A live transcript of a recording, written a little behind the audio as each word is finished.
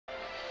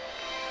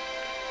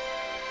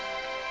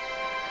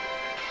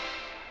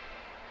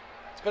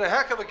It's been a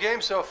heck of a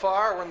game so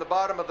far. We're in the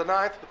bottom of the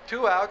ninth with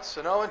 2 outs,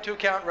 an 0-2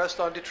 count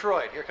rest on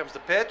Detroit. Here comes the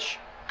pitch.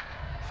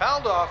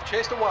 Fouled off,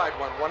 chased a wide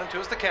one.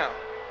 1-2 is the count.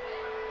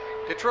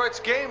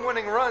 Detroit's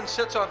game-winning run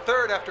sits on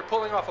third after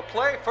pulling off a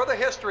play for the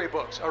history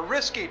books. A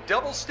risky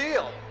double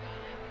steal.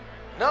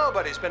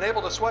 Nobody's been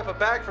able to swipe a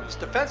bag from this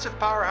defensive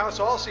powerhouse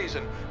all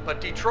season,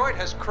 but Detroit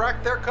has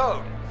cracked their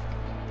code.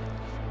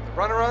 The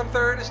runner on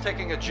third is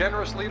taking a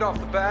generous lead off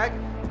the bag.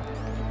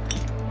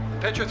 The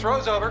pitcher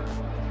throws over.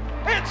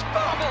 It's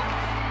bobbled!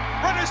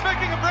 Runner's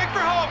making a break for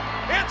home.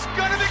 It's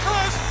gonna be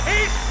close.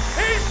 He's...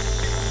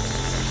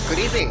 Good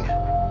evening.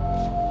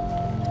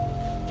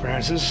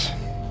 Francis?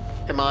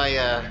 Am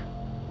I,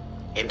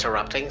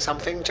 interrupting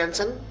something,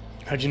 Jensen?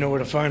 How'd you know where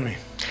to find me?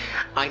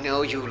 I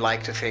know you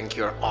like to think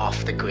you're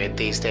off the grid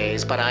these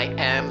days, but I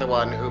am the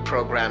one who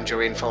programmed your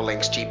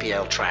Infolink's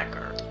GPL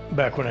tracker.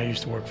 Back when I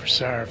used to work for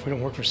Sarif. We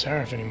don't work for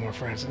Sarif anymore,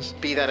 Francis.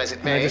 Be that as it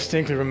And may. I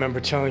distinctly remember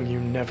telling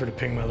you never to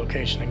ping my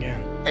location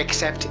again.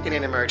 Except in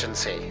an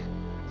emergency.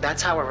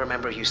 That's how I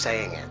remember you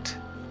saying it.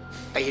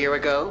 A year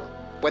ago,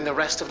 when the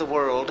rest of the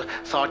world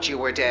thought you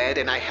were dead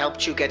and I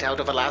helped you get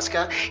out of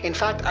Alaska, in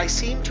fact, I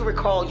seem to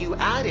recall you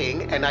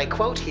adding, and I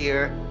quote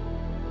here,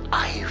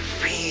 "I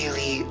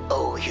really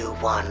owe you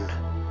one,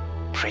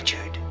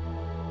 Pritchard."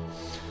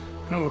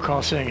 I don't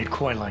recall saying it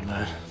quite like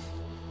that.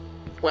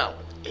 Well,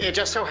 it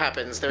just so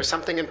happens there's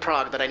something in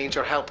Prague that I need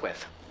your help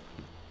with.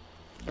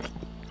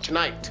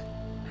 Tonight.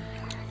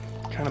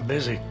 Kinda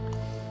busy.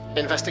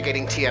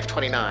 Investigating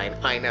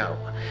TF-29, I know.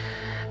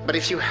 But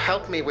if you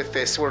help me with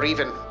this, we're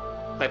even.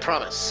 I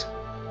promise.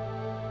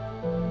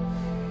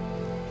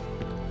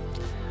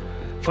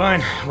 Fine.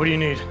 What do you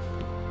need?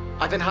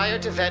 I've been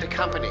hired to vet a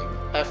company.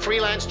 A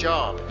freelance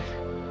job.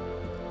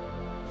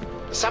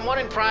 Someone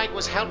in Prague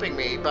was helping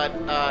me, but,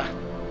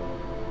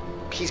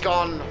 he's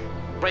gone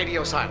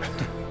radio silent.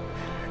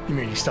 You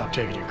mean you stopped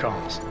taking your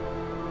calls?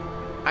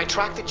 I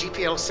tracked the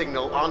GPL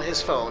signal on his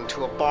phone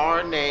to a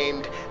bar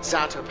named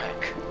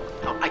Zatopek.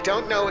 Now, I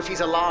don't know if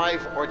he's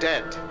alive or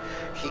dead.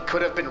 He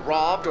could have been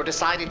robbed or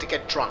decided to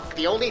get drunk.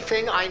 The only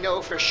thing I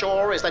know for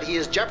sure is that he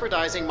is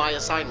jeopardizing my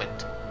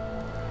assignment.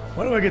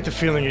 Why do I get the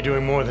feeling you're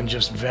doing more than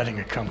just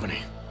vetting a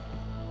company?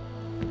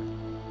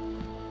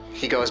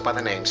 He goes by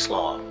the name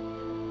Slaw.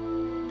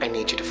 I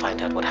need you to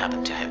find out what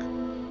happened to him.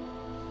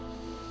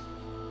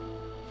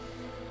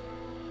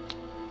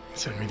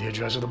 Send me the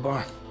address of the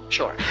bar.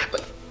 Sure,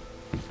 but...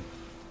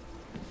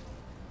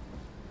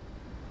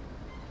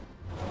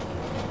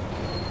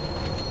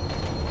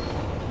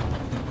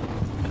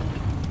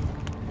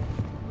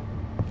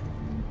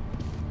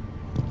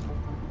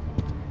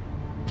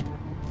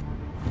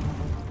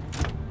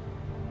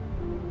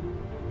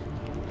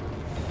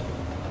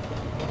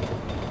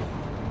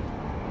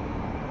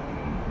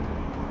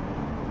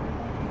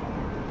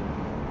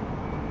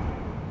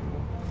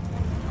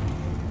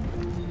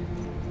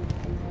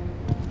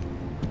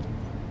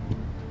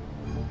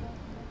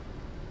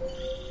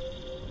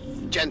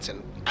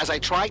 Jensen, as I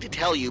tried to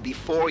tell you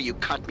before you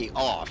cut me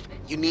off,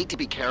 you need to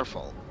be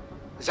careful.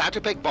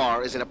 Zatopek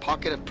Bar is in a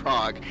pocket of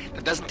Prague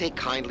that doesn't take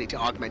kindly to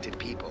augmented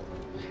people.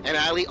 An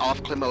alley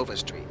off Klimova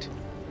Street.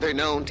 They're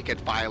known to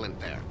get violent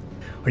there.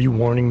 Are you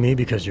warning me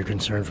because you're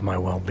concerned for my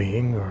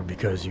well-being, or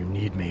because you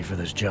need me for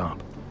this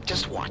job?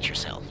 Just watch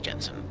yourself,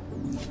 Jensen.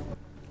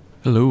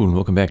 Hello and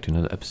welcome back to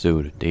another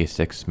episode of Deus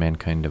Ex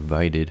Mankind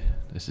Divided.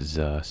 This is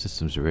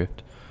Systems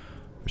Rift.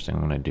 First thing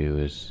I'm going to do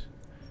is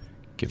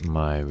get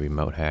my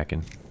remote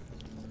hacking.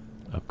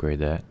 Upgrade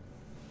that.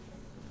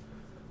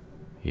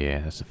 Yeah,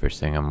 that's the first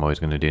thing I'm always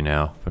going to do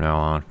now, from now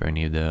on, for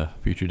any of the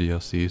future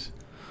DLCs.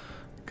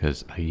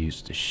 Because I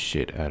used the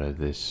shit out of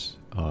this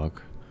Aug.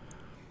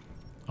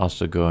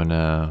 Also going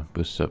to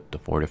boost up the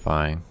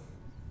fortifying.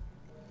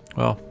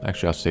 Well,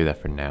 actually I'll save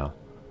that for now.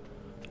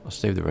 I'll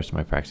save the rest of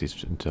my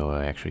practices until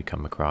I actually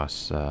come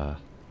across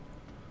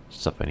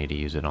stuff I need to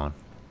use it on.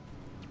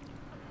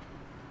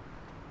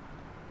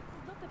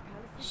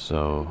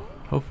 So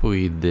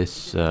hopefully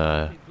this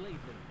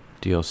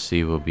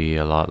DLC will be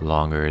a lot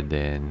longer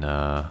than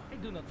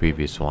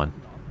previous one.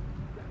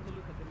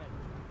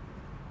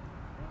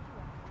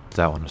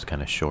 That one was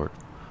kind of short.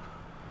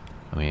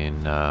 I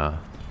mean,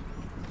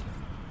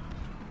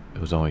 it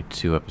was only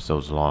 2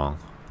 episodes long,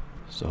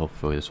 so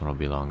hopefully this one will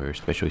be longer,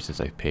 especially since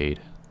I paid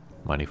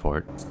money for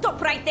it. Stop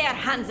right there,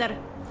 Hanser.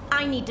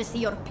 I need to see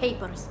your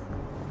papers.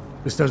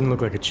 This doesn't look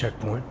like a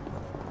checkpoint,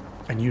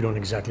 and you don't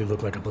exactly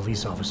look like a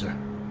police officer.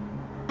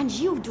 And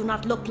you do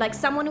not look like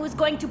someone who is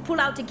going to pull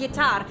out a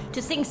guitar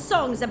to sing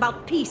songs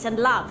about peace and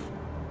love.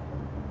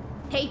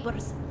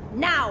 Papers,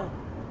 now!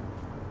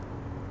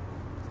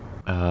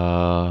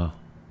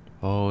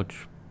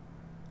 Bulge.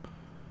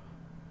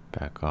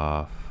 Back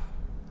off.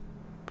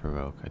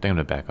 Provoke. I think I'm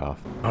gonna back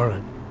off.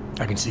 Alright,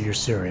 I can see you're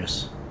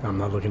serious. I'm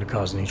not looking to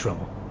cause any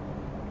trouble.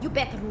 You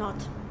better not.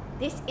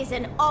 This is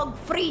an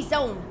Aug-free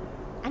zone,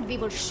 and we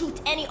will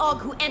shoot any Aug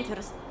who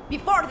enters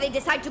before they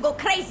decide to go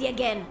crazy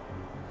again.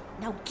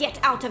 Now get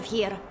out of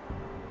here.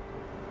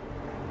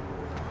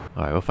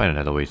 Alright, we'll find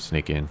another way to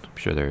sneak in. I'm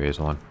sure there is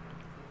one.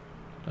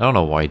 I don't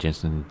know why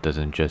Jensen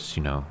doesn't just,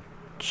 you know,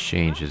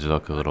 change his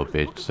look a little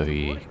bit so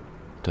he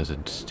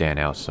doesn't stand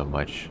out so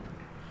much.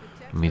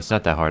 I mean, it's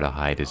not that hard to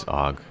hide his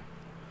Aug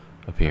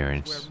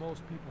appearance.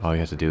 All he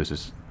has to do is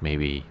just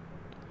maybe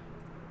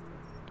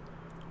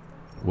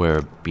wear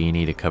a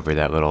beanie to cover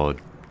that little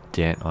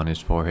dent on his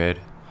forehead,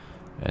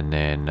 and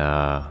then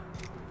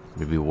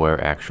maybe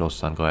wear actual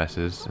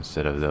sunglasses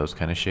instead of those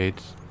kind of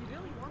shades.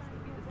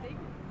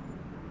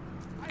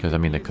 Because I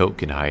mean, the coat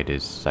can hide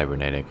his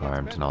cybernetic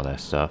arms and all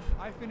that stuff.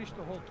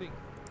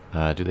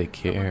 Do they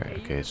care?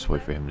 Okay, let's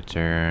wait for him to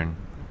turn.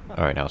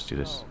 Alright, now let's do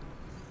this.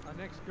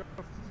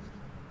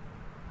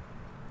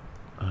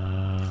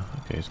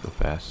 Okay, let's go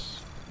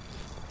fast.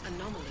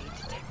 Anomaly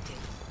detected.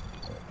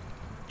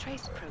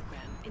 Trace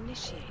program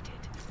initiated.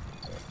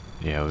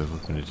 Yeah, we're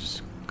gonna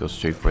just go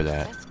straight for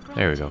that.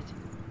 There we go.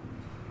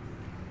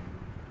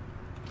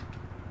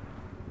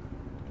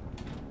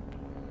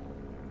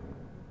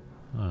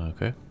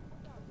 Okay.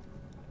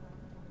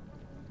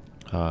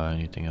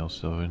 Anything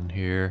else over in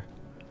here?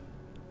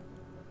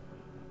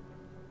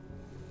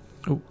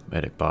 Oh,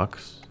 medic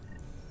box.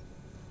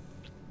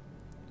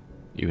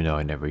 Even though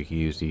I never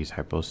use these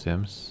hypo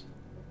sims.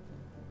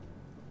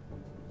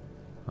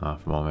 For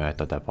a moment I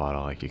thought that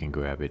bottle, like, you can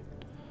grab it.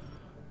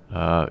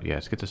 Yeah,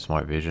 let's get the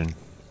smart vision.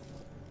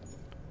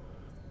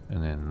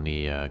 And then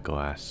the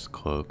glass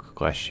cloak,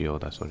 glass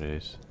shield, that's what it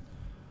is.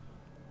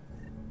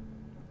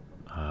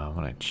 I'm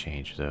gonna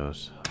change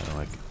those. I don't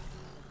like.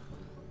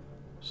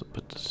 So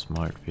put the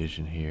smart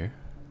vision here.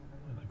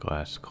 And the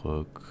glass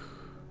cloak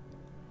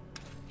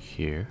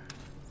here.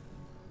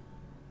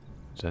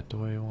 Is that the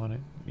way I want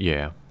it?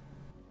 Yeah.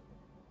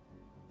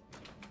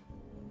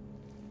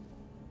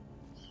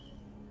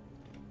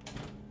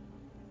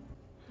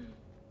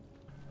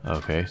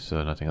 Okay,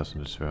 so nothing else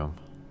in this room.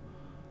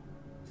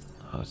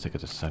 Let's take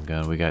out the sun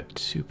gun. We got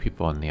 2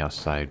 people on the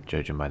outside,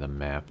 judging by the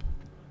map.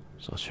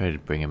 So let's try to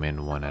bring them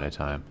in one at a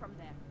time.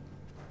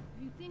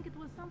 You think it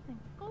was something?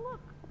 Go look.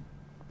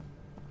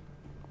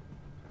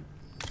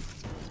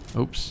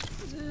 Oops.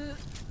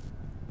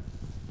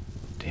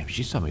 Damn,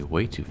 she saw me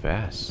way too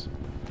fast.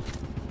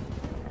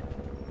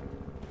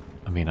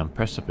 I mean, I'm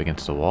pressed up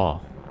against the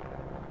wall.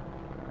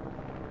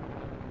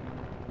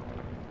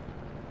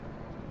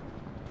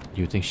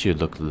 You would think she would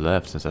look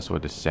left since that's where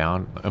the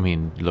sound... I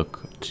mean,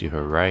 look to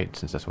her right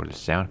since that's where the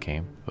sound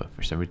came. But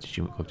for some reason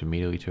she looked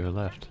immediately to her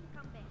left.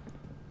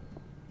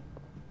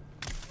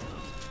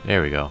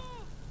 There we go.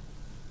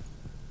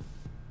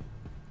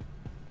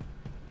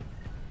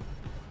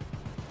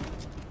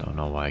 Don't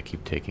know why I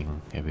keep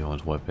taking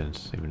everyone's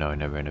weapons, even though I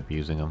never end up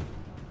using them.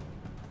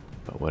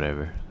 But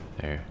whatever.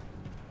 There.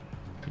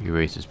 You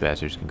racist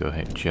bastards can go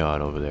ahead and chill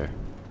out over there.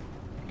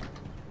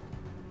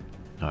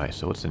 Alright,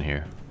 so what's in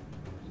here?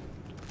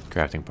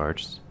 Crafting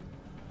parts.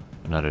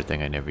 Another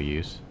thing I never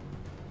use.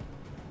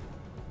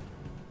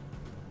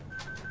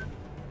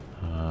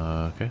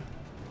 Okay.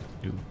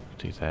 Ooh,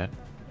 take that.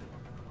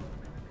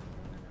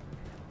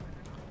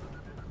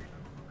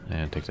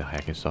 And take the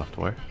hacking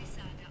software.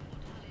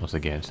 Once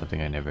again,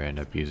 something I never end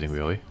up using,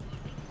 really.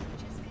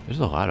 There's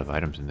a lot of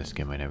items in this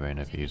game I never end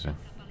up using.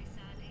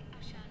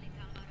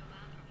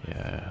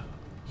 Yeah.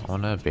 I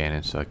want to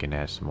abandon so I can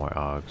add some more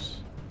Augs.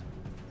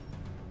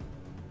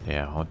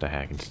 Yeah, I want the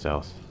hack and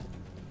stealth.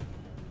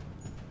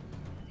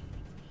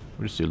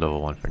 We'll just do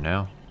level 1 for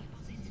now.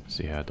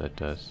 See how that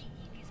does.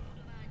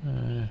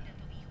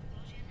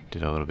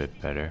 Did a little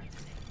bit better.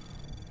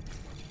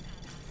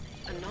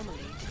 Anomaly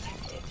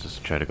detected.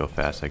 Just try to go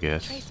fast, I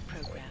guess. Trace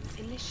program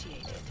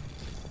initiated.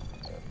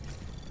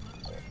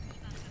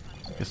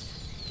 I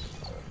guess.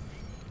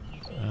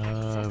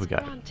 We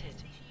got it.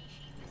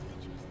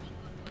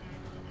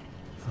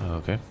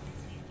 Okay.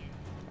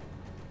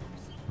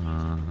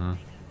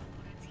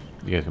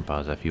 You guys can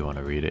pause that if you want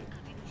to read it.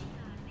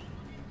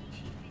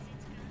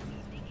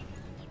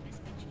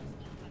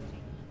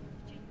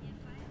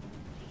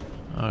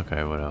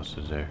 Okay, what else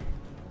is there?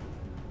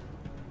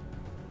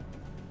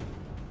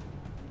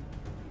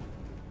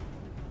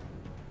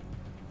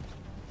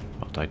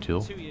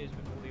 Multi-tool?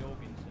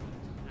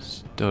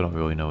 Still don't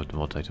really know what the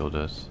multi-tool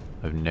does.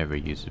 I've never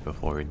used it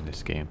before in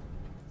this game.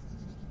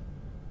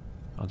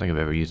 I don't think I've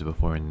ever used it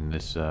before in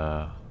this,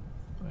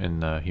 in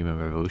the Human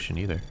Revolution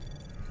either.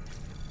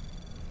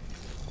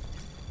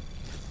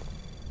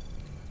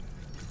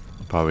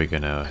 I'm probably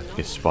gonna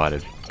get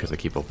spotted because I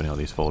keep opening all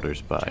these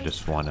folders, but I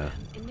just wanna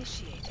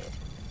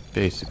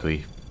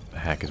basically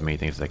hack as many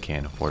things as I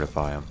can and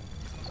fortify them.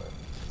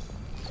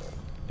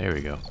 There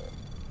we go.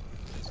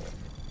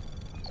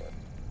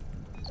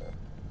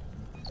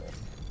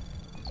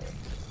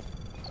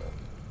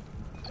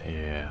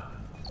 Yeah.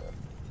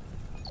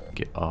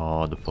 Get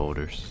all the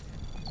folders.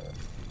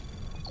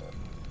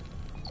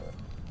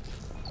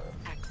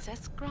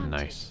 Access granted.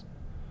 Nice.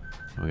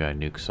 We got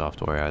nuke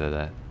software out of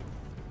that.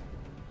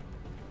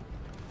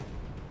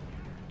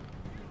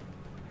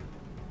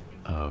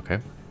 Okay.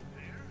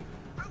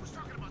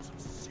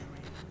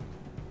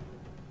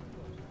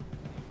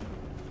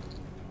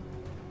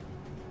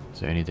 Is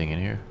there anything in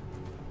here?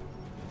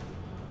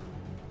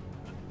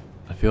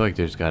 I feel like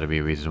there's got to be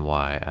a reason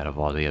why, out of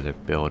all the other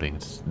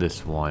buildings,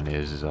 this one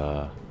is,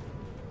 we're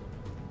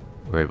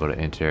able to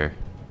enter.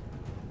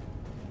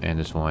 And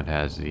this one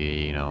has the,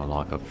 you know,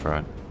 lock up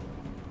front.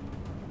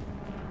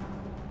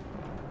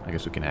 I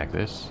guess we can hack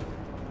this.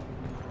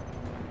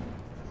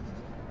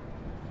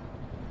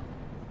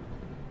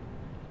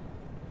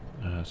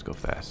 Let's go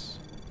fast.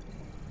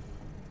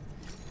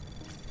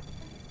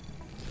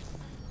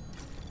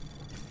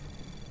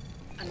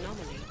 Anomaly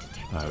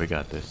detected. Alright, we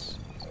got this.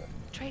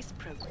 Trace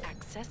probe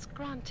access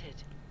granted.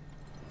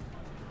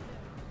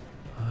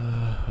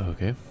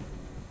 Okay.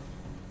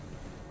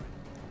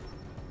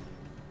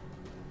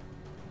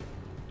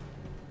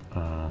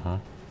 Uh-huh.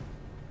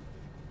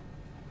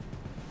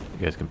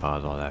 You guys can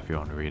pause all that if you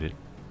want to read it.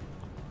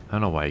 I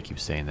don't know why you keep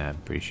saying that.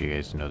 I'm pretty sure you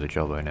guys know the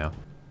drill by now.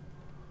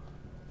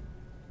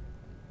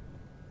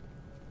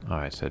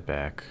 Alright, set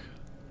back.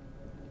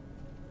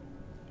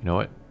 You know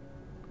what?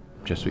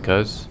 Just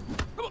because.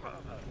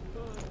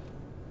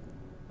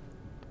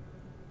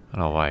 I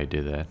don't know why I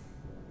did that.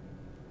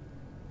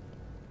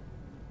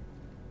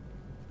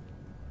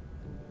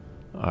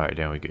 Alright,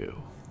 down we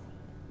go.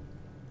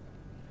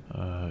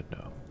 No.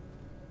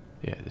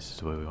 Yeah, this is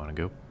the way we want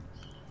to go.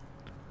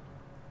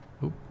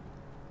 Oop.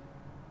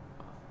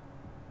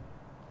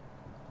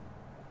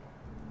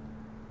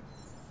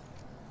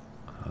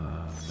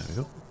 There we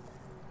go.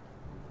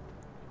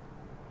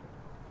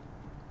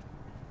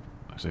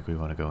 Looks like we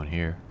want to go in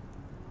here.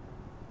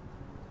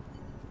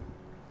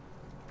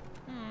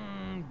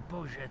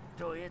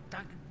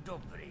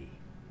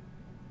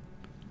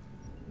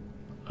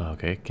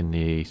 Okay, can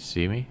they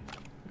see me?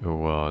 Or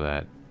will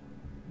that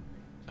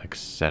like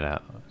set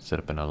up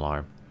an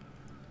alarm?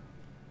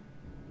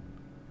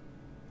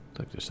 Looks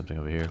like there's something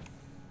over here.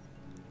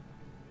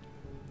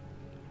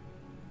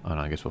 Oh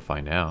no, I guess we'll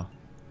find out.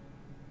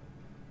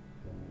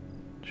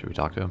 Should we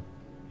talk to him?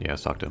 Yeah,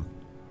 let's talk to him.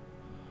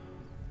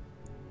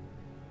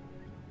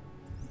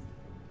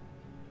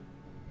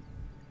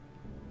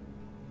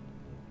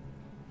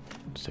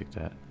 Let's take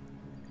that.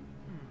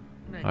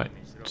 Alright,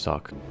 let's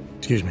talk.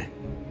 Excuse me.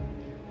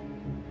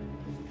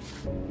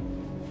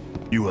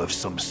 You have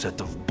some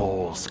set of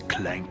balls,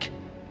 Clank.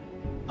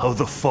 How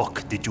the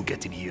fuck did you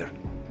get in here?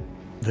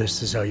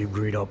 This is how you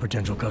greet all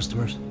potential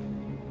customers?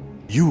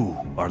 You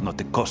are not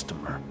a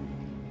customer.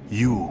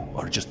 You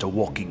are just a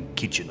walking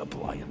kitchen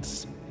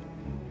appliance.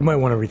 You might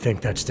want to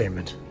rethink that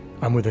statement.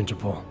 I'm with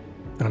Interpol,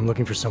 and I'm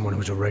looking for someone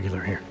who's a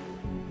regular here.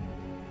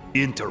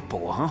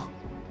 Interpol, huh?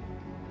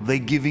 They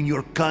giving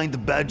your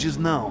kind badges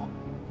now?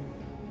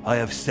 I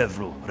have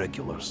several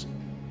regulars.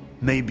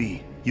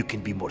 Maybe you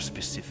can be more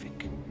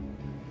specific.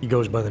 He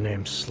goes by the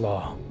name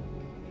Slaw.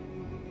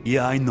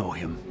 Yeah, I know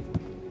him.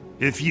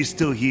 If he's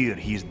still here,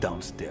 he's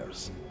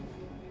downstairs.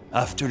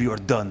 After you're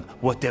done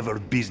whatever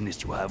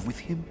business you have with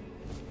him,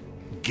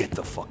 get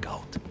the fuck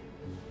out.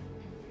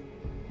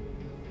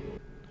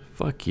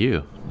 Fuck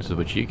you. This is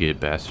what you get,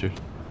 bastard.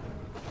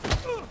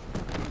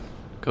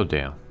 Go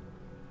down.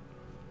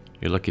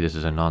 You're lucky this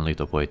is a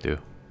non-lethal playthrough.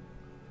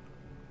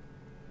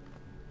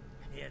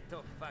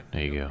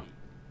 There you go.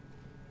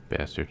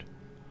 Bastard.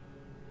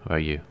 How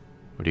about you?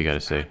 What do you gotta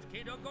say?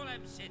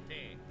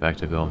 Back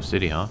to Golem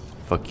City, huh?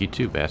 Fuck you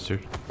too,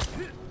 bastard.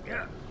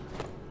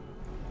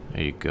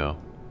 There you go.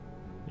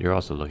 You're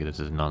also lucky this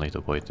is a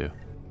non-lethal playthrough.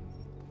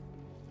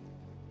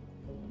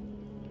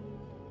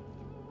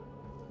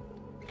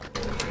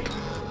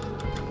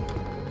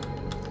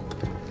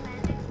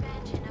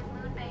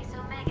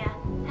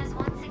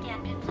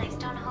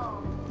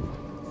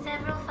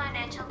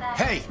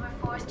 Hey!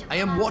 I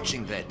am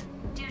watching that.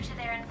 Due to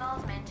their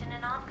involvement in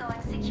an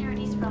ongoing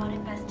securities fraud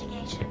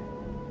investigation.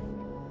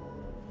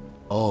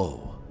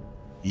 Oh,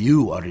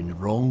 you are in the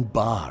wrong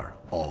bar,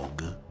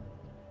 Aug.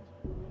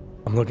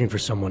 I'm looking for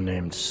someone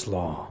named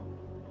Slaw.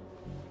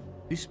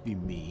 This be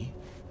me,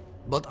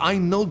 but I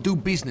no do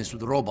business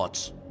with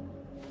robots.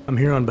 I'm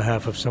here on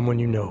behalf of someone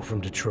you know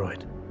from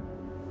Detroit.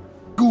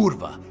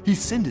 Kurva, he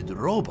sent the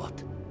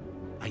robot.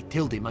 I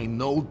told him I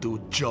no do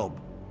job.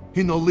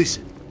 He no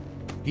listen.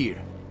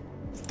 Here,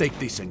 take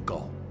this and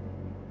go.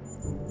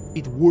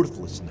 It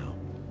worthless now.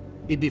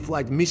 It be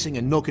flagged missing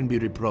and no can be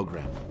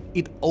reprogrammed.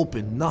 It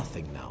open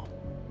nothing now.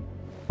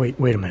 Wait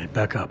a minute,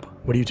 back up.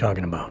 What are you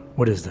talking about?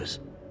 What is this?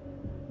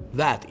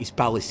 That is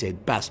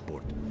Palisade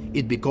Passport.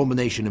 It be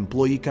combination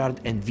employee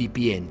card and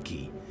VPN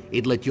key.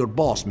 It let your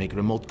boss make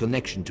remote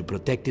connection to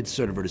protected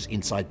servers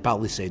inside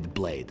Palisade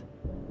Blade.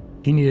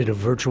 He needed a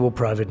virtual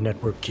private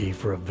network key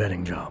for a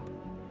vetting job.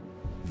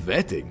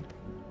 Vetting?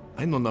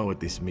 I don't know what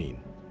this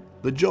mean.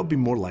 The job be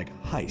more like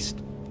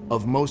heist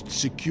of most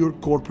secure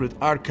corporate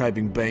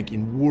archiving bank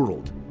in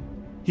world.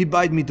 He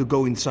bid me to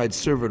go inside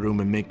server room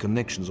and make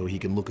connections so he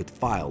can look at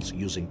files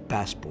using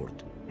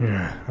Passport.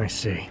 Yeah, I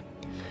see.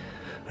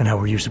 And how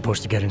were you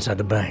supposed to get inside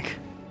the bank?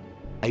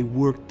 I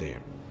worked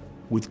there.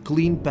 With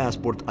clean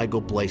Passport, I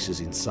go places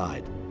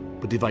inside.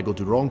 But if I go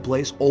to wrong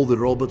place, all the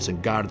robots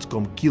and guards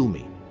come kill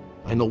me.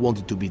 I no want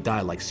it to be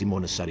die like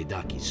Simona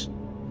Saridakis.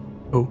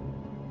 Who?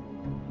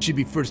 She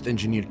be first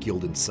engineer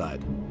killed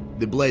inside.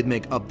 The Blade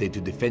make update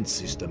to defense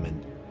system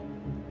and...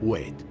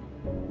 Wait,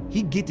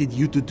 he getted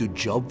you to do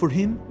job for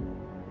him?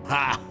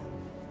 Ha!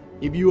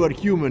 If you are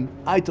human,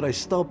 I try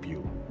stop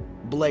you.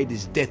 Blade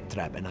is death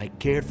trap and I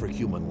care for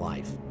human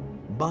life.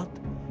 But,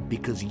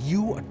 because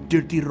you are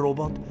dirty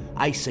robot,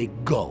 I say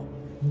go.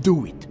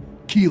 Do it.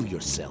 Kill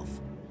yourself.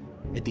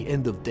 At the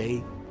end of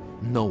day,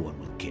 no one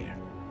will care.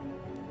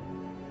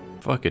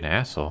 Fucking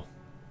asshole.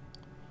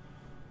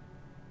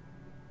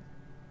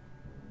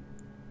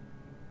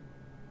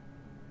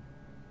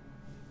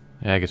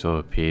 Yeah, I guess we'll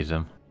appease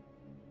him.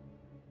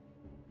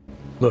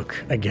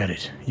 Look, I get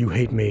it. You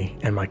hate me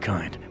and my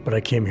kind, but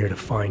I came here to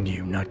find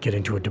you, not get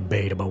into a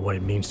debate about what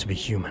it means to be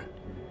human.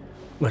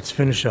 Let's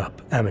finish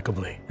up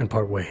amicably and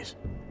part ways.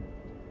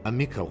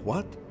 Amical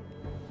what?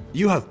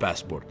 You have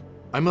passport.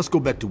 I must go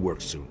back to work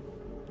soon.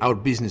 Our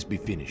business be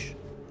finished.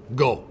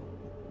 Go.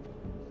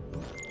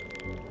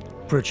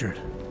 Pritchard,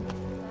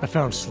 I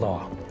found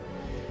Slaw.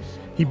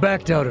 He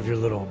backed out of your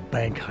little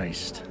bank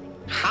heist.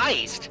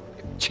 Heist?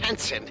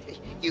 Jensen,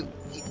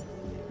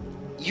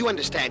 you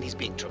understand he's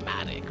being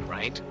dramatic,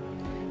 right?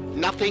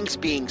 Nothing's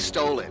being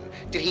stolen.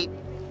 Did he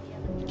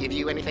give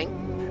you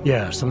anything?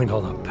 Yeah, something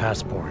called a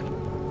passport.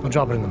 I'll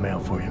drop it in the mail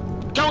for you.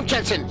 Don't,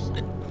 Jensen!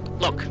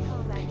 Look,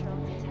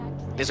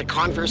 there's a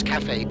Converse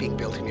cafe being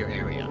built in your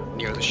area,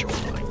 near the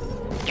shoreline.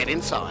 Get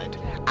inside,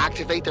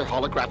 activate their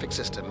holographic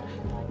system,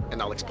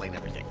 and I'll explain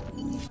everything.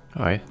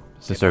 Alright,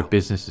 since our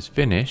business is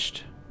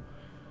finished,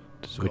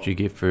 this is what you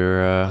get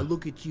for, I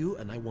look at you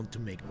and I want to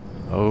make...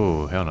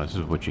 Oh, hell no, this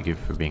is what you get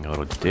for being a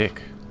little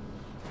dick.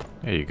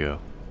 There you go.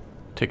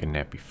 Take a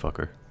nap, you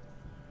fucker.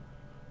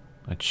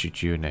 I'd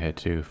shoot you in the head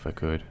too, if I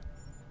could.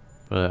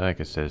 But like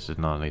I said, this is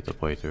not a lethal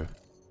playthrough.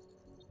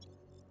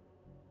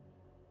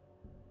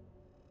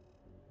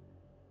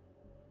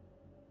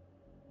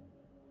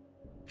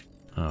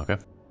 Okay.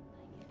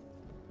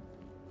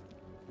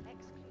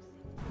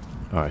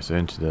 Alright, so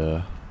into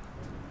the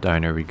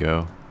diner we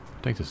go.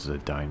 I think this is a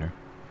diner.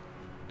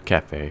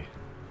 Cafe.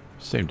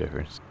 Same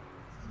difference.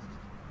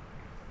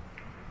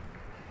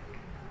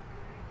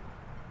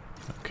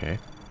 Okay.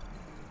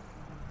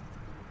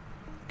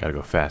 Gotta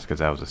go fast because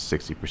that was a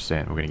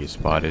 60%. We're gonna get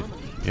spotted.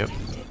 Yep.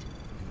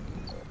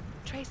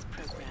 Trace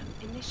program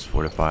initiated.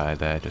 Fortify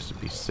that just to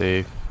be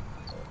safe.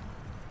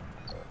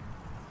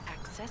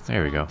 Access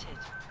There we go. granted.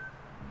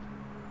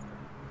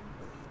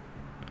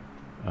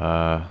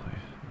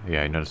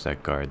 Yeah, I noticed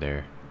that guard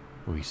there.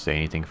 Will he say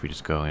anything if we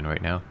just go in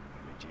right now?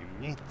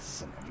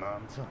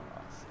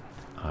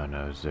 Oh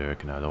no, is there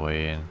another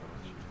way in?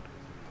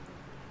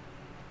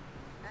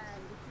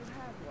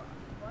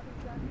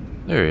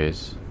 There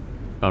is.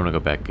 I'm gonna go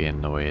back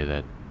in the way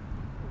that...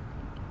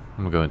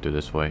 I'm going through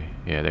this way.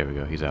 Yeah, there we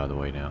go. He's out of the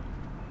way now.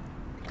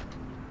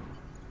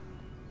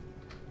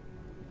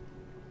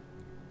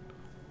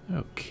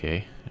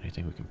 Okay.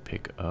 Anything we can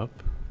pick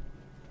up?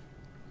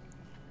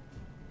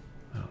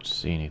 I don't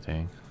see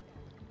anything.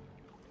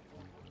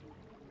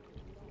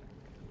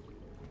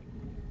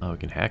 Oh, we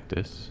can hack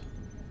this.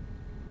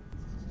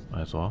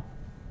 Might as well.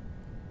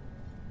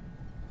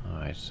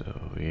 Alright,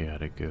 so we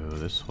gotta go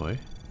this way.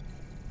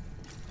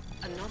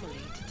 Anomaly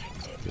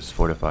detected. Just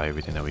fortify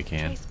everything that we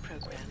can. Trace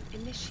program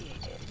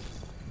initiated.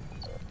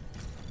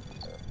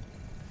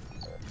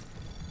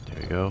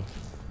 There we go.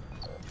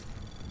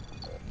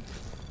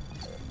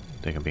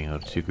 I think I'm being a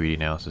little too greedy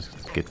now, so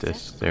let's get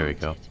this. There we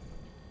go.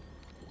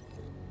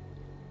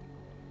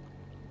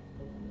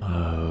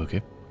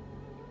 Okay.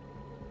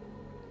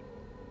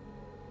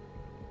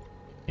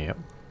 Yep.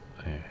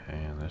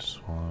 And this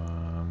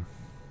one.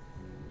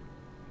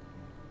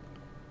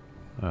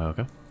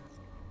 Okay.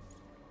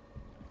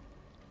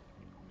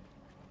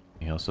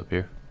 Anything else up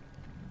here?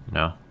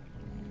 No.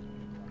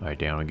 Alright,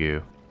 down we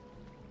go.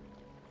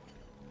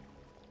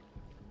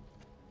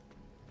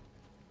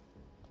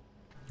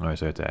 Alright,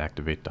 so I have to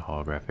activate the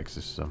holographic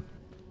system.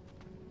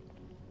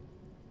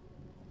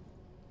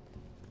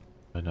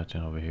 But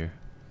nothing over here.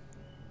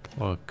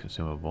 Well,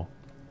 consumable.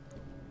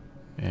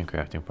 And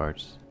crafting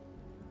parts.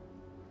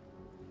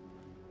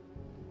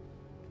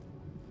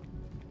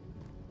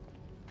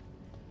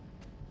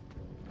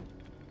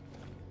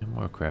 And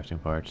more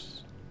crafting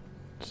parts.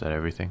 Is that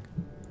everything?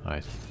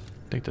 I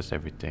think that's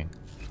everything.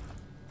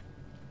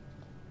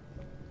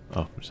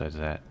 Oh, besides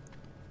that.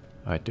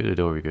 Alright, through the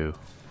door we go.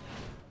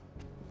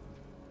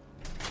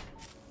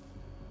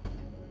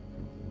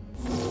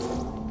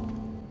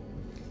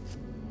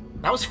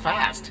 That was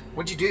fast.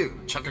 What'd you do?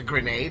 Chuck a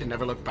grenade and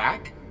never look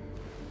back?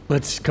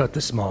 Let's cut the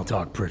small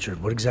talk,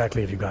 Pritchard. What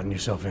exactly have you gotten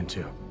yourself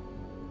into?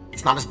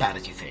 It's not as bad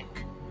as you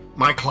think.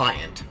 My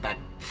client, that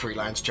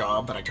freelance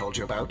job that I told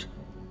you about.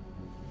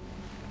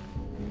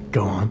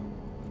 Go on.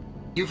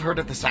 You've heard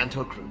of the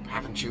Santo Group,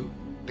 haven't you?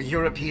 The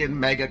European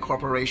mega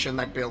corporation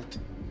that built...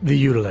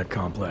 The Utilet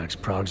complex,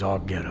 Prague's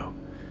Aug ghetto.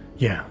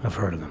 Yeah, I've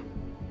heard of them.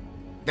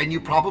 Then you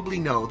probably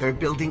know they're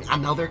building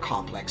another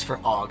complex for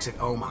Augs in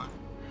Oman.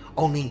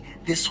 Only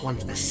this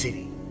one's a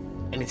city,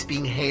 and it's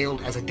being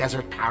hailed as a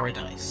desert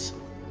paradise.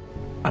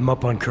 I'm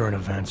up on current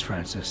events,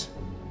 Francis.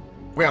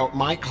 Well,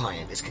 my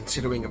client is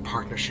considering a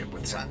partnership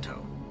with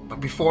Santo.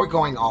 But before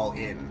going all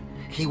in,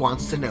 He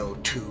wants to know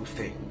two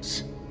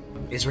things.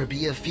 Is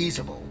Rabia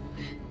feasible?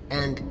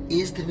 And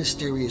is the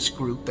mysterious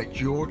group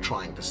that you're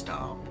trying to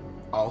stop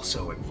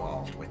also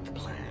involved with the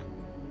plan?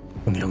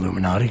 From the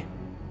Illuminati?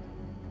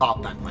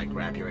 Thought that might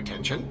grab your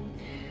attention.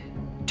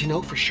 To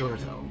know for sure,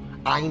 though,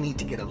 I need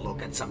to get a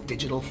look at some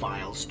digital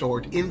files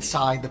stored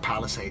inside the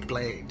Palisade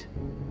Blade.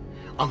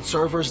 On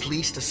servers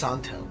leased to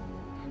Santo,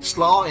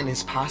 Slaw and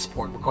his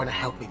passport were going to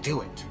help me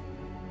do it,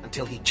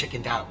 until he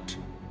chickened out.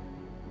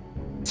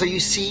 So you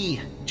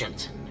see,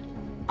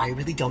 Jensen, I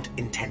really don't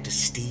intend to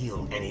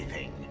steal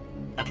anything.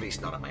 At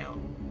least not on my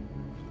own.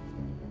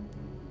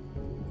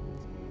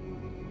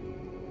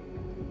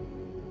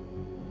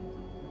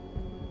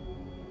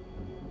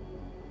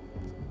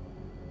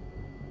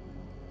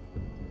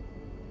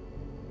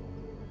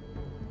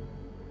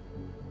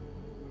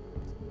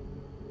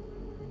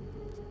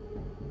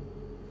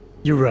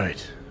 You're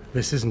right.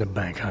 This isn't a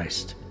bank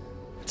heist.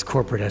 It's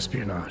corporate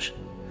espionage.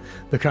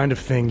 The kind of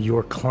thing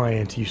your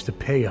client used to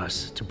pay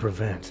us to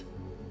prevent.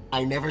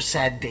 I never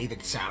said David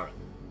Sarif.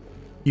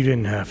 You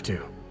didn't have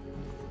to.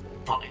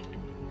 Fine.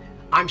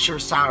 I'm sure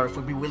Sarif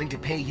would be willing to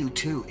pay you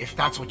too, if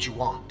that's what you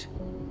want.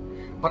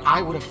 But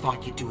I would have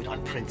thought you'd do it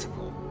on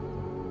principle.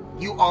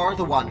 You are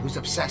the one who's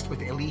obsessed with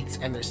elites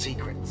and their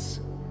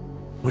secrets.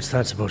 What's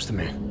that supposed to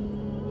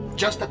mean?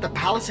 Just that the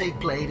Palisade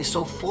Blade is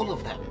so full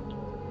of them.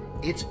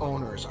 Its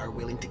owners are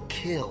willing to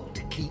kill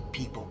to keep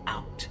people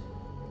out.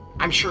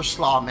 I'm sure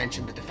Slaw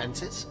mentioned the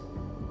defenses.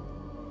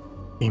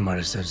 He might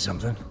have said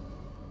something.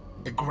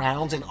 The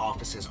grounds and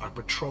offices are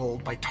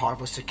patrolled by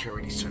Tarva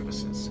security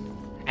services.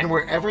 And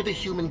wherever the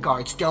human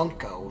guards don't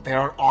go, there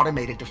are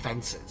automated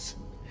defenses.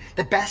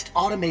 The best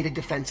automated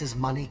defenses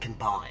money can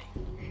buy.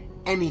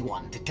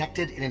 Anyone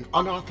detected in an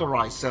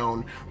unauthorized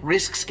zone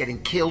risks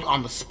getting killed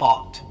on the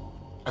spot,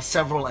 as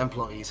several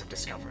employees have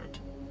discovered.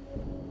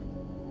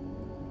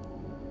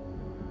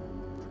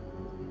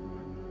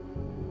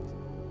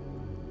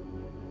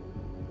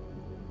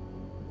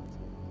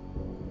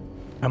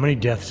 How many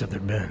deaths have there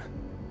been?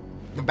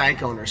 The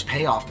bank owners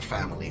pay off the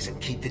families and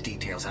keep the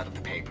details out of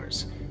the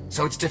papers,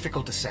 so it's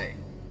difficult to say.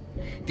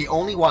 The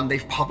only one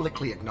they've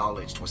publicly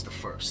acknowledged was the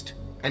first,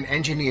 an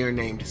engineer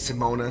named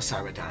Simona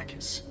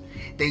Saradakis.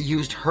 They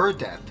used her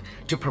death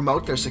to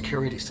promote their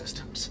security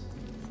systems,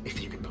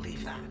 if you can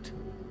believe that.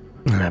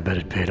 And I bet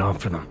it paid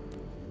off for them.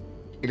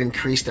 It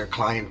increased their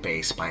client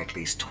base by at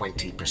least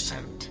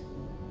 20%.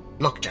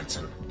 Look,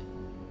 Jensen,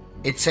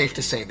 it's safe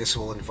to say this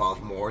will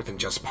involve more than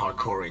just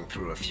parkouring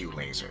through a few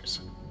lasers.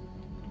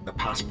 The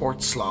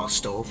passport Slaw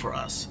stole for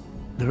us.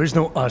 There is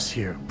no us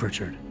here,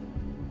 Pritchard.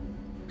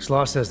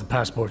 Slaw says the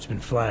passport's been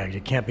flagged.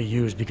 It can't be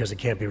used because it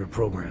can't be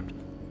reprogrammed.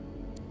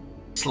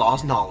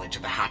 Slaw's knowledge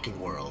of the hacking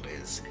world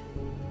is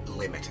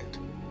limited.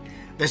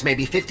 There's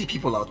maybe 50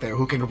 people out there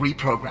who can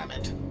reprogram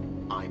it.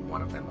 I'm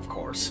one of them, of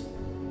course.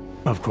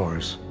 Of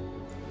course.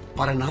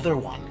 But another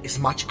one is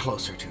much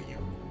closer to you.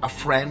 A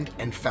friend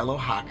and fellow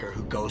hacker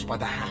who goes by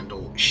the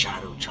handle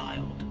Shadow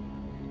Child.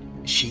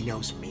 She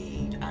knows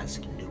me as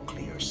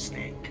Nuclear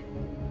Snake.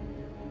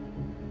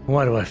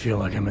 Why do I feel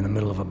like I'm in the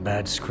middle of a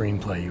bad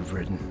screenplay you've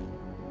written?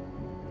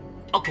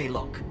 Okay,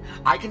 look.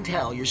 I can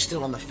tell you're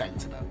still on the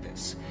fence about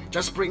this.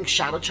 Just bring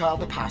Shadow Child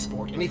the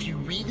passport, and if you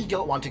really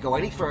don't want to go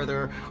any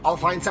further, I'll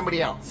find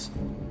somebody else.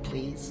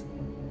 Please?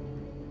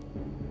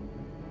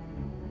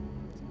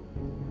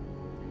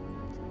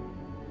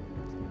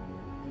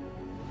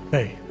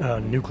 Hey,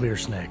 Nuclear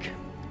Snake.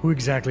 Who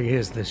exactly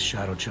is this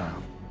Shadow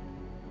Child?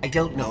 I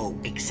don't know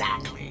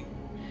exactly.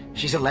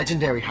 She's a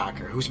legendary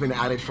hacker who's been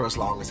at it for as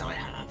long as I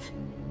have.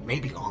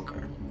 Maybe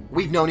longer.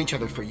 We've known each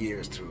other for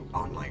years through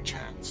online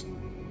chats.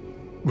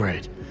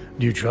 Great.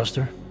 Do you trust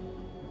her?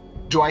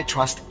 Do I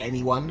trust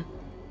anyone?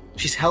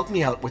 She's helped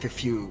me out with a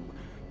few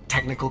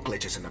technical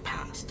glitches in the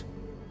past.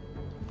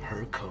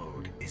 Her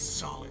code is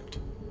solid.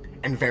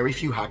 And very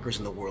few hackers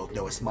in the world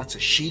know as much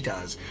as she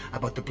does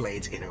about the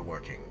Blade's inner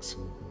workings.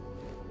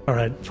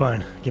 Alright,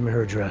 fine. Give me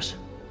her address.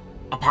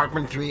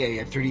 Apartment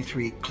 3A at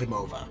 33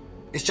 Klimova.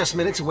 It's just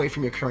minutes away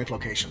from your current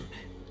location.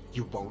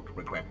 You won't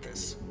regret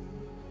this.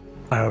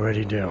 I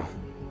already do.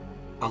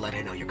 I'll let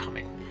her know you're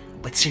coming.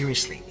 But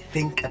seriously,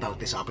 think about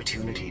this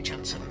opportunity,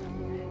 Jensen.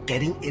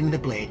 Getting in the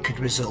Blade could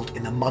result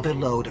in the mother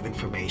lode of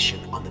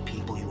information on the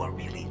people you are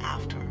really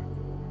after.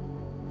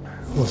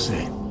 We'll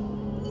see.